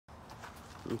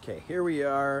Okay, here we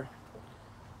are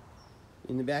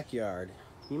in the backyard.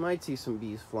 You might see some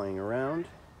bees flying around.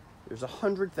 There's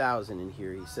 100,000 in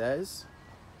here, he says.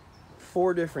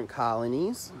 4 different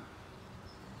colonies.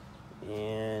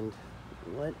 And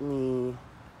let me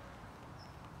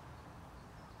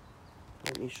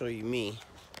show you me.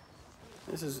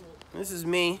 This is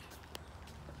me.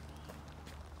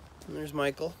 And there's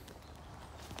Michael.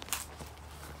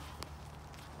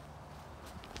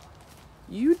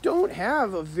 You don't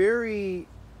have a very,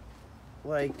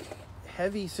 like,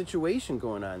 heavy situation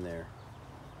going on there.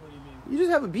 What do you mean? You just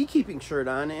have a beekeeping shirt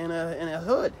on and a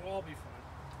hood. It'll all be fine.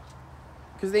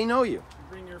 Because they know you. You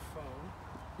bring your phone.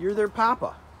 You're their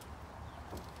papa.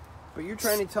 But you're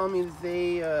trying to tell me that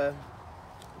they, So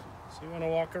you want to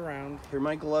walk around. Here,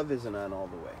 my glove isn't on all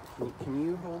the way. Can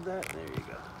you hold that? There you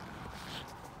go.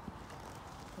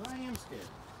 Well, I am scared.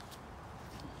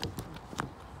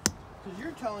 Because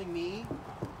you're telling me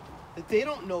that they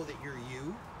don't know that you're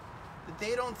you, that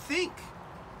they don't think.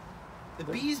 The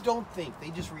bees don't think, they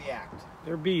just react.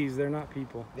 They're bees, they're not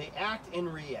people. They act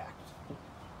and react.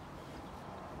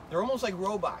 They're almost like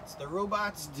robots. They're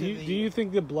robots to Do you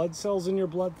think the blood cells in your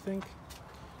blood think?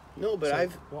 No, but So,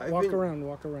 I've walk been... around,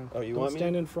 walk around. Oh, you Don't want me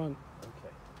stand to? in front.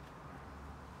 Okay.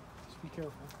 Just be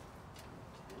careful.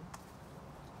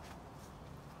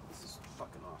 This is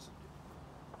fucking awesome,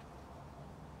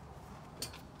 dude.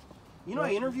 You know,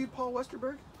 I interviewed Paul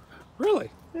Westerberg.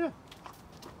 Really? Yeah.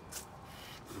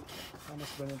 That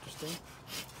must have been interesting.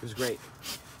 It was great. It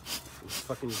was a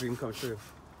fucking dream come true.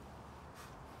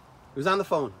 It was on the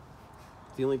phone.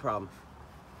 It's the only problem.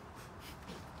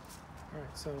 All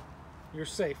right, so you're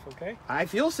safe, okay? I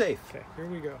feel safe. Okay, here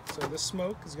we go. So this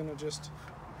smoke is gonna just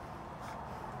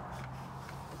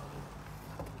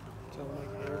tell them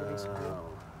like everything's good.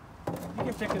 You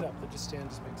can pick it up, but just stand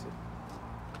just makes it.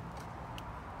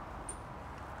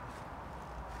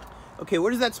 Okay,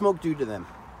 what does that smoke do to them?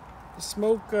 The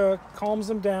smoke calms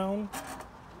them down,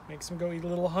 makes them go eat a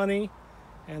little honey,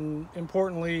 and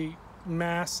importantly,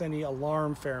 mass any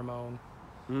alarm pheromone.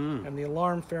 And the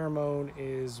alarm pheromone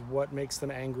is what makes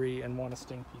them angry and want to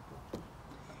sting people.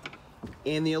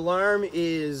 And the alarm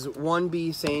is one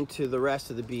bee saying to the rest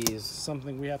of the bees,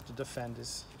 Something we have to defend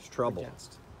is trouble.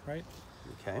 against, right?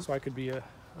 Okay. So I could be a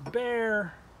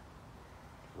bear.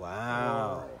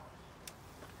 Wow.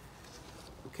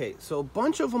 Okay, so a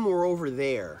bunch of them were over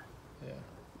there. Yeah.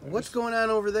 What's going on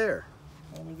over there?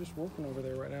 Well, they're just working over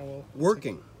there right now. Well,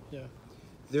 Working. Yeah.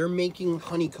 They're making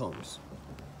honeycombs.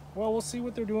 Well, we'll see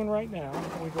what they're doing right now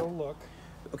when we go look.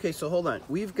 Okay, so hold on.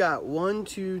 We've got 1,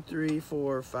 2, 3,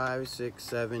 4, 5, 6,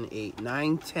 7, 8,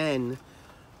 9, 10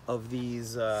 of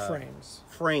these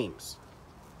frames.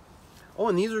 Oh,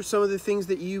 and these are some of the things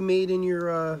that you made in your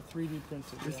 3D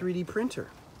printed. your Yeah. 3D printer.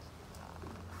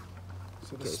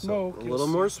 So the Okay, smoke. so a little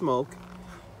more smoke.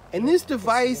 And this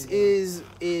device is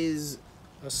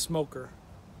a smoker.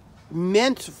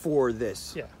 meant for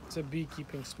this. Yeah, it's a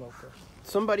beekeeping smoker.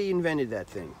 Somebody invented that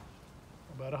thing.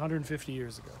 About 150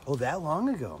 years ago. Oh, that long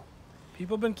ago.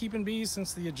 People have been keeping bees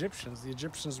since the Egyptians. The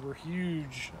Egyptians were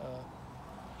huge.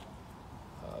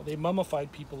 They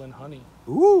mummified people in honey.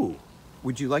 Ooh.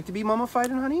 Would you like to be mummified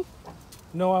in honey?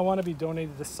 No, I want to be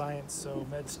donated to science so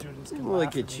med students can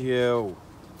Look laugh at me. you.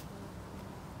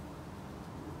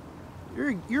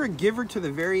 You're a giver to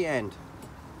the very end.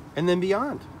 And then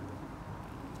beyond.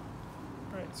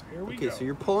 All right, so here we go. Okay, so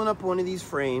you're pulling up one of these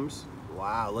frames.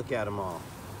 Wow, look at them all.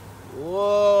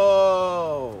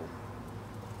 Whoa!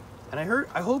 And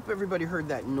I hope everybody heard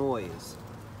that noise,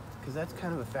 because that's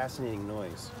kind of a fascinating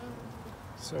noise.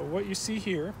 So what you see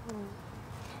here,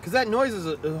 Because that noise is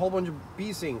a whole bunch of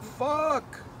bees saying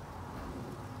 "fuck."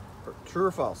 Or, true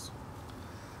or false?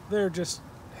 they're just,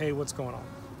 hey, what's going on?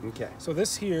 Okay. So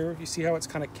this here, you see how it's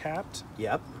kind of capped?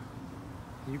 Yep.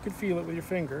 You can feel it with your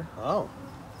finger, Oh.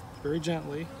 very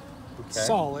gently. Okay.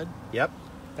 Solid. Yep.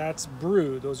 That's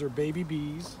brood. Those are baby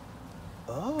bees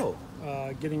Oh.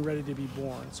 getting ready to be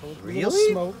born. So a little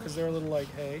Really? smoke because they're a little like,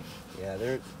 hey. Yeah,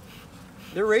 they're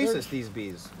racist, these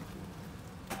bees.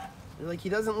 They're like, he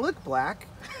doesn't look black.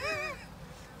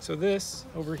 So this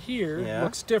over here Yeah.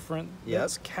 looks different. Yep.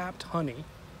 That's capped honey.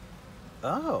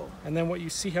 Oh. And then what you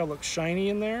see how it looks shiny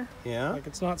in there? Yeah. Like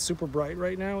it's not super bright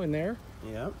right now in there.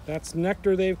 Yeah. That's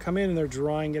nectar they've come in and they're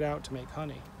drying it out to make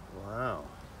honey. Wow.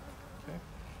 Okay.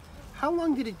 How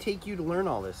long did it take you to learn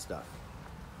all this stuff?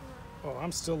 Oh,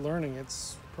 I'm still learning.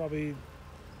 It's probably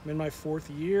I'm in my 4th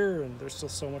year and there's still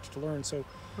so much to learn. So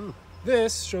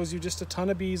this shows you just a ton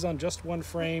of bees on just one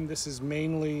frame. This is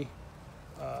mainly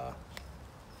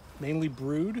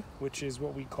brood, which is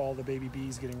what we call the baby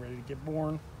bees getting ready to get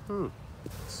born.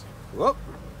 Whoop.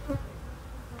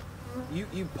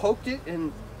 You poked it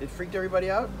and it freaked everybody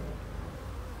out?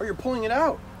 Or you're pulling it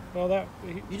out? Well,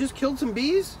 you just killed some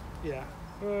bees? Yeah.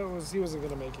 Well, he wasn't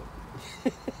going to make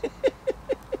it.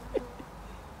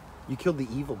 You killed the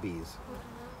evil bees.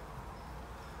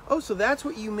 Oh, so that's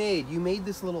what you made. You made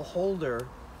this little holder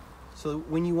so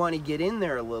when you want to get in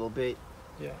there a little bit,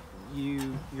 yeah,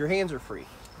 your hands are free.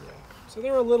 Yeah. So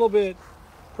they're a little bit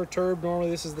perturbed. Normally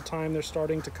this is the time they're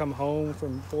starting to come home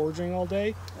from foraging all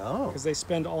day. Oh. Because they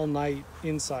spend all night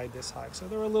inside this hive. So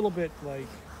they're a little bit like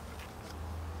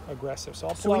aggressive.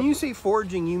 So when you say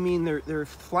foraging, you mean they're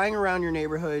flying around your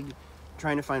neighborhood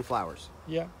trying to find flowers?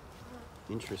 Yeah.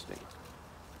 Interesting.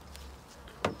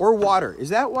 Or water. Is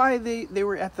that why they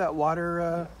were at that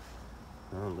water?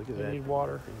 Oh, look at that. They need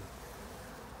water.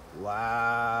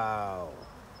 Wow.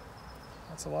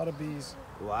 That's a lot of bees.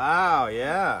 Wow,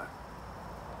 yeah.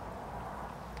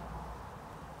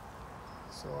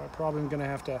 So I probably am going to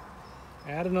have to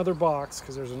add another box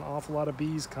because there's an awful lot of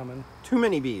bees coming. Too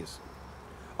many bees.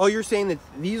 Oh, you're saying that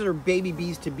these are baby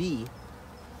bees to be?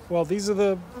 Well, these are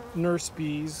the nurse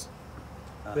bees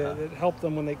that help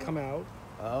them when they come out.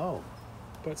 Oh.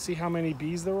 But see how many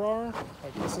bees there are?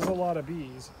 Like, this is a lot of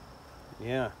bees.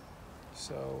 Yeah.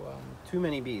 So, too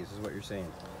many bees is what you're saying.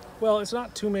 Well, it's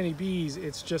not too many bees.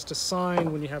 It's just a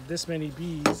sign when you have this many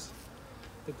bees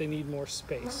that they need more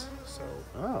space.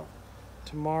 So,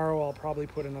 tomorrow I'll probably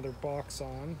put another box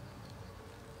on.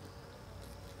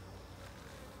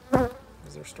 Because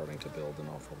they're starting to build an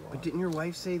awful lot. But didn't your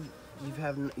wife say you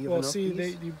have well, enough see,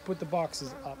 bees? you put the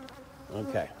boxes up.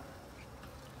 Okay.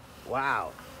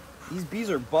 Wow. These bees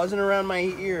are buzzing around my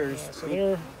ears. Yeah,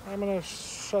 so I'm going to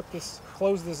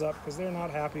close this up because they're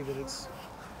not happy that it's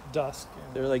dusk.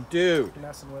 And they're like, dude.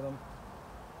 Messing with them.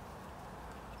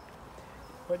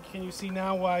 But can you see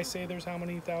now why I say there's how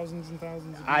many thousands and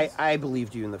thousands of bees? I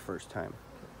believed you in the first time.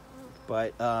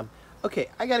 But, okay,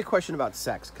 I got a question about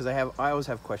sex because I always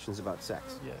have questions about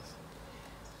sex. Yes.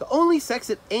 The only sex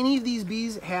that any of these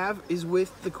bees have is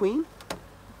with the queen?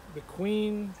 The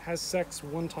queen has sex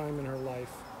one time in her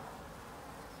life.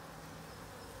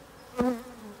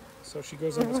 So she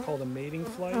goes on what's called a mating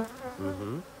flight.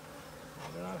 Mm-hmm.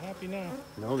 They're not happy now.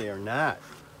 No, they are not.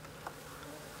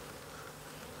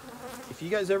 If you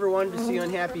guys ever wanted to see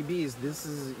unhappy bees,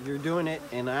 you're doing it,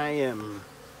 and I am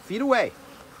feet away.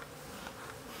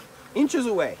 Inches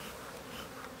away.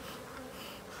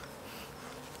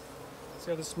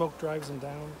 See how the smoke drives them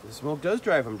down? The smoke does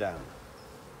drive them down.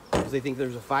 Because they think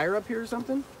there's a fire up here or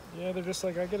something? Yeah, they're just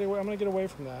like, I'm going to get away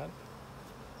from that.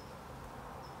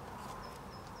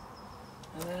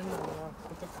 And then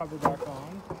put the cover back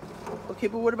on. Okay,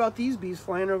 but what about these bees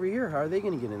flying over here? How are they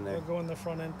going to get in there? They'll go in the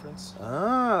front entrance.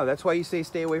 Ah, that's why you say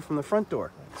stay away from the front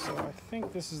door. Right, so I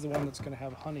think this is the one that's going to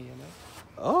have honey in it.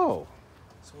 Oh.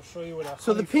 So we'll show you what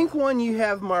So the pink one you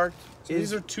have marked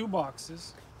these are 2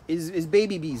 boxes. Is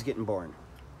baby bees getting born?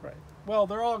 Right. Well,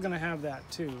 they're all going to have that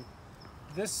too.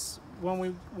 This, when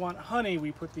we want honey,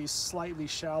 we put these slightly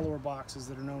shallower boxes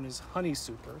that are known as honey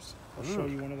supers. I'll show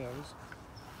you one of those.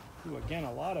 Ooh, again,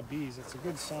 a lot of bees. It's a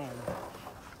good sign.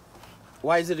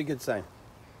 Why is it a good sign?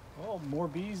 Well, more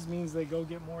bees means they go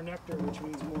get more nectar, which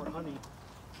means more honey.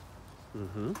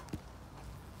 Mm-hmm.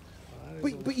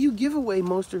 But you give away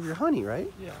most of your honey,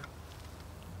 right? Yeah.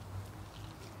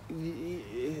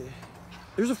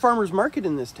 There's a farmer's market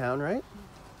in this town, right?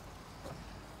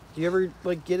 Do you ever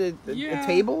like get a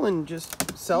table and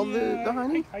just sell the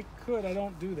honey? I could. I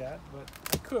don't do that, but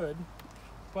I could.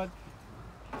 But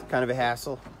it's kind of a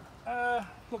hassle.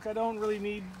 Look, I don't really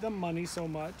need the money so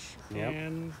much,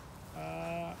 and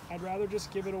I'd rather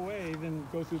just give it away than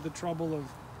go through the trouble of.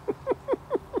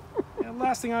 And the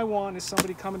last thing I want is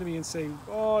somebody coming to me and say,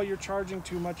 "Oh, you're charging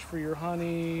too much for your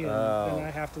honey," and then I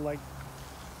have to like,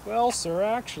 well, sir,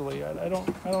 actually, I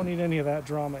don't need any of that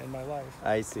drama in my life.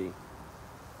 I see.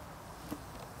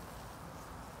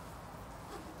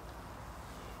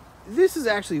 This is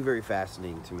actually very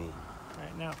fascinating to me. All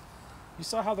right, now, you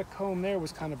saw how the comb there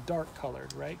was kind of dark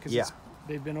colored, right? Because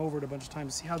they've been over it a bunch of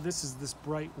times. See how this is this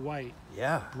bright white.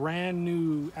 Yeah. Brand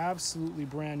new, absolutely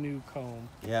brand new comb.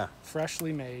 Yeah.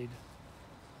 Freshly made.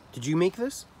 Did you make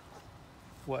this?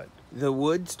 What? The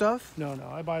wood stuff? No,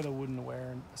 I buy the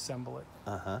woodenware and assemble it.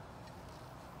 Uh-huh.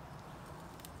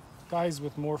 Guys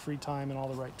with more free time and all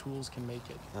the right tools can make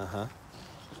it. Uh-huh.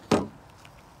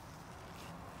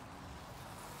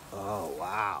 Oh,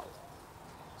 wow.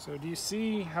 So do you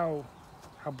see how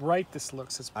bright this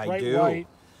looks? It's bright I do. white,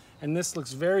 and this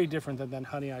looks very different than that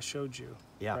honey I showed you.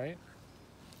 Yeah. Right?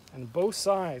 And both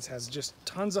sides has just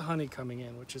tons of honey coming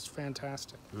in, which is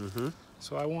fantastic. Mm-hmm.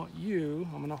 So I want you,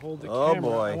 I'm going to hold the camera.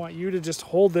 Boy. I want you to just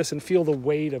hold this and feel the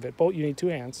weight of it. Both, you need 2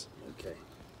 hands. Okay.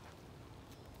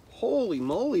 Holy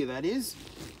moly, that is,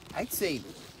 I'd say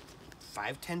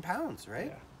 5-10 pounds, right?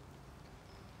 Yeah.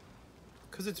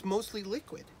 Because it's mostly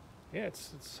liquid. Yeah,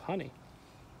 it's honey.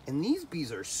 And these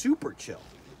bees are super chill.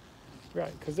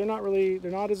 Right, because they're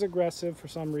not as aggressive for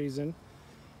some reason.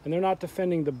 And they're not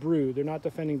defending the brood. They're not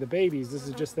defending the babies. This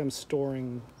is just them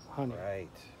storing honey. Right.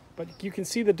 But you can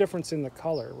see the difference in the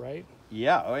color, right?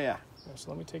 Yeah, oh yeah.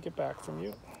 So let me take it back from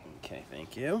you. Okay,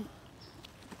 thank you.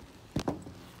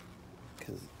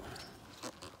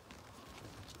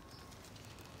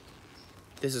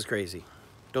 This is crazy.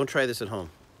 Don't try this at home.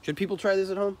 Should people try this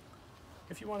at home?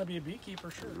 If you want to be a beekeeper,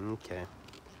 sure. Okay.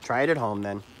 Try it at home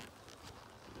then.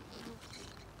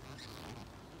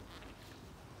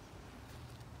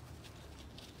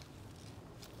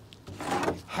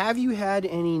 Have you had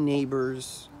any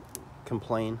neighbors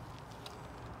complain?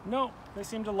 No, they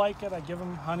seem to like it. I give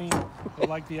them honey. They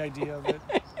like the idea of it.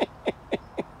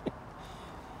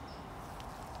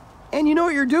 And you know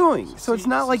what you're doing. So it's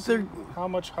not like they're... How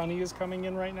much honey is coming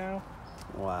in right now?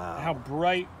 Wow. How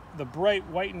bright. The bright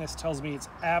whiteness tells me it's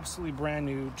absolutely brand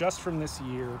new, just from this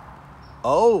year.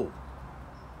 Oh.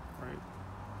 Right.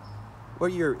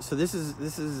 What year? So this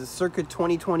is circa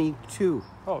 2022.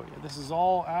 Oh yeah, this is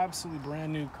all absolutely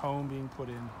brand new comb being put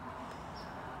in.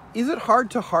 Is it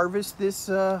hard to harvest this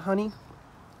honey?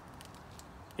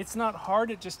 It's not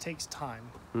hard, it just takes time.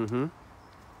 Mm-hmm.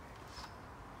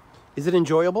 Is it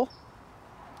enjoyable?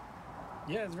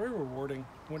 Yeah, it's very rewarding.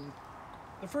 When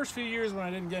the first few years when I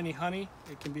didn't get any honey,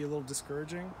 it can be a little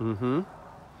discouraging. Mm-hmm.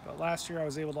 But last year I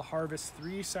was able to harvest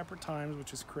 3 separate times,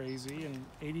 which is crazy, and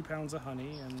 80 pounds of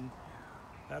honey, and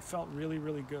that felt really,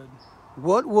 really good.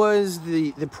 What was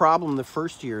the problem the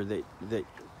first year that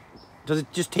does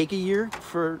it just take a year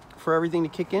for everything to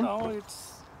kick in? No,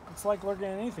 it's like looking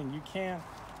at anything. You can't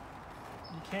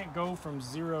go from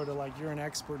zero to like you're an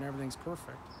expert and everything's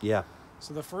perfect. Yeah.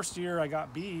 So the first year I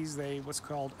got bees, they what's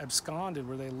called absconded,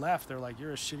 where they left. They're like,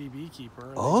 you're a shitty beekeeper,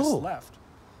 and they just left.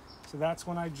 So that's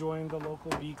when I joined the local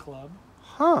bee club.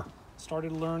 Huh.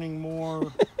 Started learning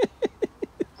more.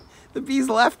 The bees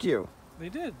left you. They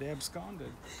did. They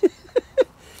absconded.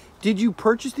 Did you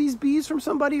purchase these bees from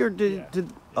somebody, or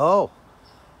did? Oh.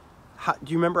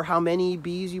 Do you remember how many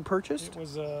bees you purchased? It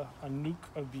was a nuke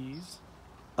of bees.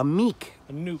 A meek.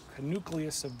 A nuke, a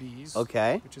nucleus of bees.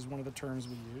 Okay. Which is one of the terms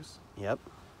we use. Yep.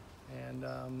 And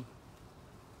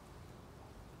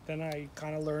then I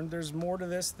kind of learned there's more to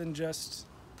this than just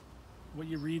what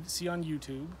you see on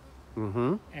YouTube.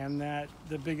 Mm-hmm. And that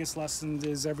the biggest lesson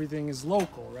is everything is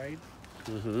local, right?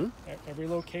 Mm-hmm. Every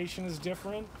location is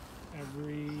different.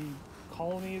 Every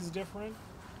colony is different.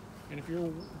 And if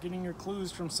you're getting your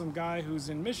clues from some guy who's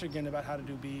in Michigan about how to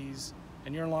do bees,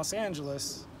 and you're in Los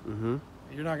Angeles, mm-hmm.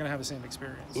 you're not going to have the same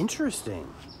experience. Interesting.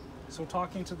 So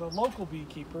talking to the local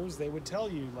beekeepers, they would tell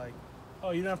you, like,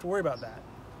 oh, you don't have to worry about that.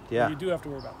 Yeah. You do have to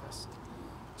worry about this.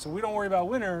 So we don't worry about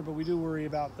winter, but we do worry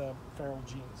about the feral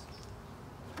genes.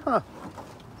 Huh.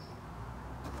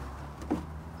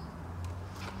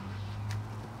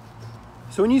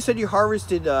 So when you said you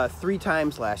harvested 3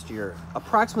 times last year,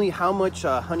 approximately how much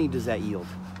honey does that yield?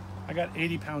 I got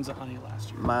 80 pounds of honey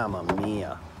last year. Mamma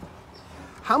mia.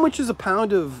 How much does a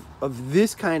pound of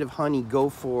this kind of honey go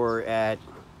for at...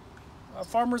 A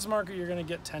farmer's market, you're going to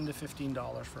get $10 to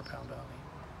 $15 for a pound of honey.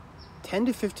 10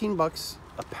 to 15 bucks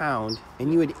a pound,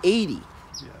 and you had 80.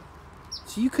 Yeah.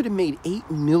 So you could have made $8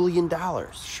 million.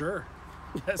 Sure.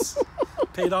 Yes.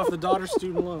 Paid off the daughter's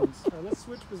student loans. All right, let's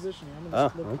switch positioning. I'm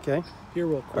gonna look okay. here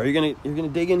real quick. Are you gonna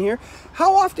dig in here?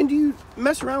 How often do you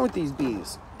mess around with these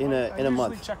bees in a month? I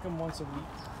usually check them once a week.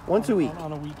 Once a week.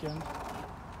 On a weekend.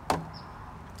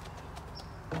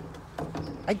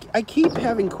 I keep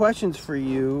having questions for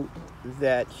you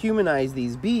that humanize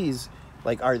these bees.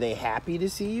 Like, are they happy to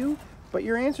see you? But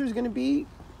your answer is going to be...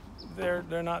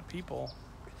 They're not people.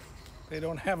 They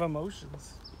don't have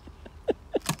emotions.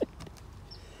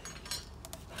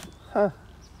 Huh.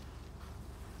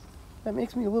 That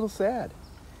makes me a little sad.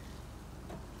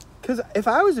 Because if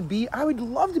I was a bee, I would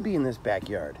love to be in this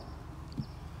backyard.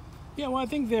 Yeah, well, I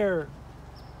think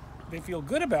they feel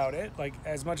good about it, like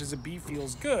as much as a bee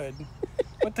feels good,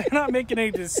 but they're not making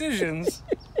any decisions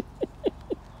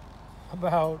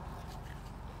about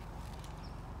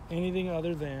anything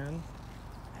other than,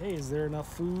 hey, is there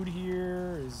enough food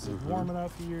here? Is it warm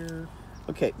enough here?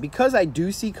 Okay, because I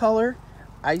do see color,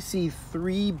 I see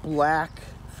 3 black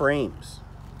frames.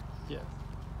 Yeah.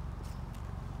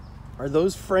 Are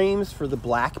those frames for the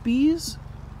black bees?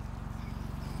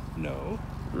 No.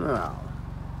 No.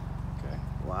 Okay.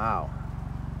 Wow.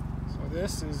 So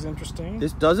this is interesting.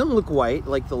 This doesn't look white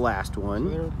like the last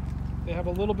one. So they have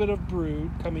a little bit of brood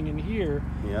coming in here.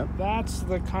 Yep. That's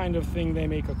the kind of thing they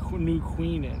make a new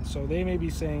queen in. So they may be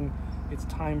saying it's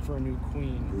time for a new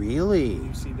queen. Really?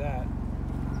 You see that.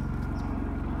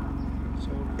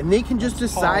 So and they can just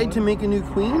decide to make a new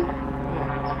queen?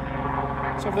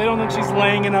 Yeah. So if they don't think she's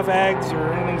laying enough eggs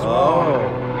or anything's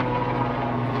wrong.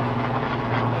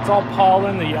 It's all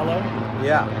pollen, the yellow.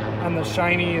 Yeah. And the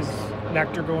shiny is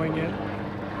nectar going in.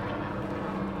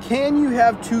 Can you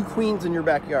have 2 queens in your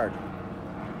backyard?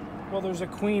 Well, there's a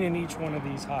queen in each one of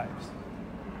these hives.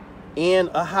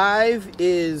 And a hive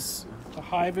is... A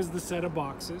hive is the set of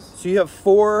boxes. So you have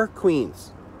 4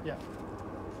 queens. Yeah.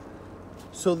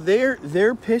 So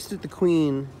they're pissed at the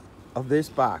queen of this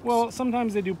box. Well,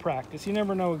 sometimes they do practice. You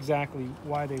never know exactly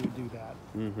why they would do that.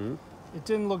 Mm-hmm. It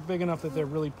didn't look big enough that they're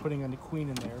really putting a queen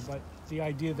in there, but the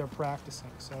idea they're practicing.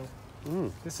 So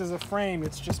this is a frame.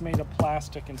 It's just made of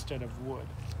plastic instead of wood.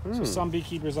 So some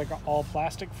beekeepers like all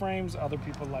plastic frames. Other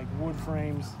people like wood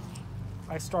frames.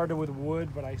 I started with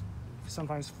wood, but I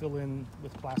sometimes fill in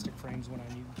with plastic frames when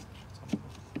I need something.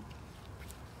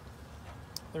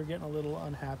 They're getting a little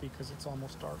unhappy because it's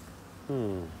almost dark.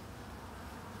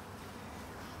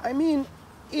 I mean,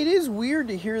 it is weird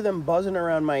to hear them buzzing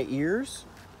around my ears.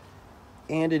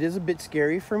 And it is a bit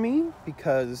scary for me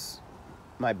because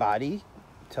my body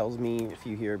tells me if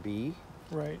you hear a bee,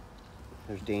 right,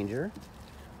 there's danger.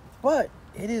 But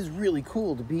it is really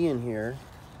cool to be in here.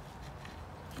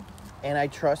 And I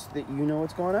trust that you know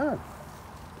what's going on.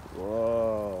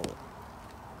 Whoa.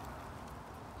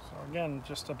 So again,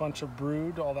 just a bunch of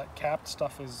brood. All that capped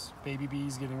stuff is baby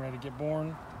bees getting ready to get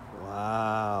born.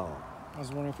 Wow. I was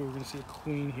wondering if we were going to see a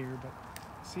queen here, but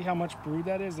see how much brood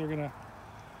that is? They're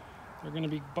gonna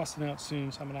be busting out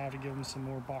soon, so I'm gonna have to give them some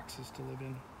more boxes to live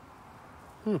in.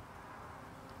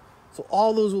 So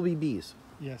all those will be bees?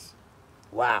 Yes.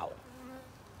 Wow.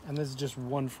 And this is just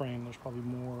one frame. There's probably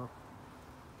more.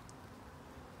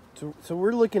 So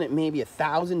we're looking at maybe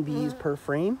 1,000 bees per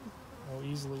frame? Oh,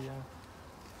 easily, yeah.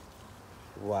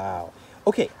 Wow.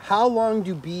 Okay, how long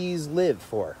do bees live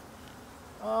for?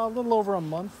 A little over a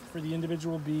month for the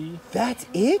individual bee. That's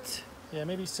it? Yeah,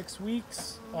 maybe 6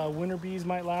 weeks. Winter bees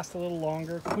might last a little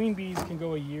longer. Queen bees can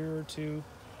go a year or 2.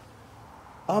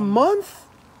 A month?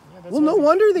 Yeah, Well, no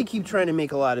wonder they keep trying to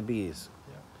make a lot of bees.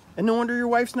 Yeah. And no wonder your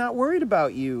wife's not worried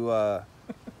about you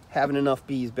having enough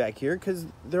bees back here because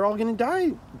they're all going to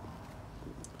die.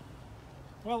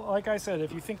 Well, like I said,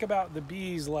 if you think about the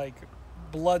bees like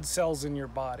blood cells in your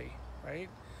body, right?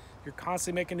 You're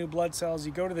constantly making new blood cells.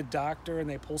 You go to the doctor and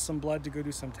they pull some blood to go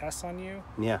do some tests on you.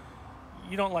 Yeah.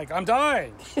 You don't like, I'm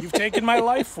dying. You've taken my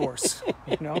life force,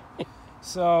 you know?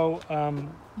 So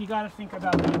you got to think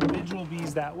about the individual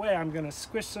bees that way. I'm going to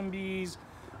squish some bees.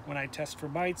 When I test for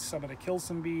bites, I'm going to kill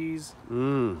some bees.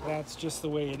 That's just the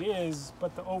way it is.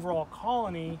 But the overall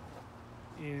colony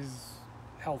is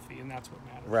healthy, and that's what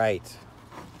matters. Right.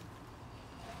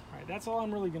 All right, that's all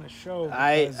I'm really going to show.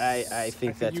 I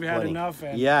think that's you've plenty. had enough,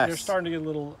 and yes. they're starting to get a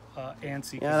little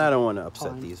antsy. Yeah, and I don't want to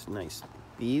upset these nice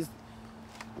bees.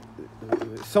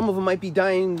 Some of them might be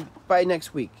dying by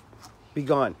next week. Be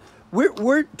gone.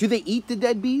 Where do they eat the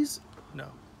dead bees? No.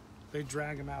 They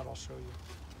drag them out, I'll show you.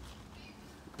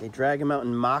 They drag them out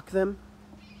and mock them?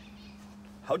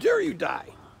 How dare you die?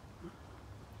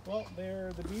 Well,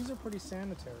 the bees are pretty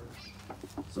sanitary.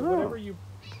 So whatever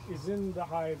is in the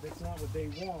hive that's not what they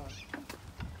want.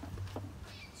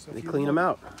 So they clean them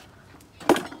out.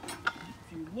 If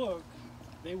you look,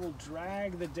 they will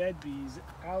drag the dead bees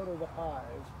out of the hive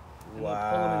and they'll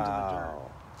pull them into the dirt.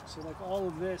 So like all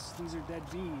of this, these are dead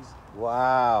bees.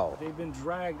 Wow. They've been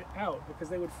dragged out because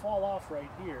they would fall off right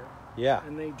here. Yeah.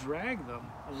 And they drag them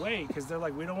away because they're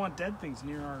like, we don't want dead things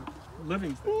near our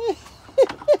living things.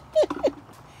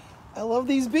 I love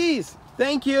these bees.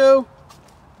 Thank you.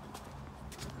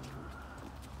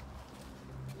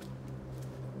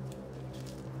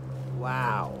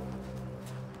 Wow.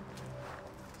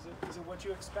 Is it what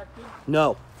you expected?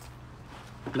 No.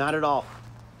 Not at all.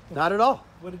 Not at all.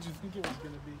 What did you think it was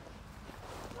going to be?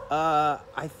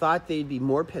 I thought they'd be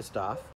more pissed off.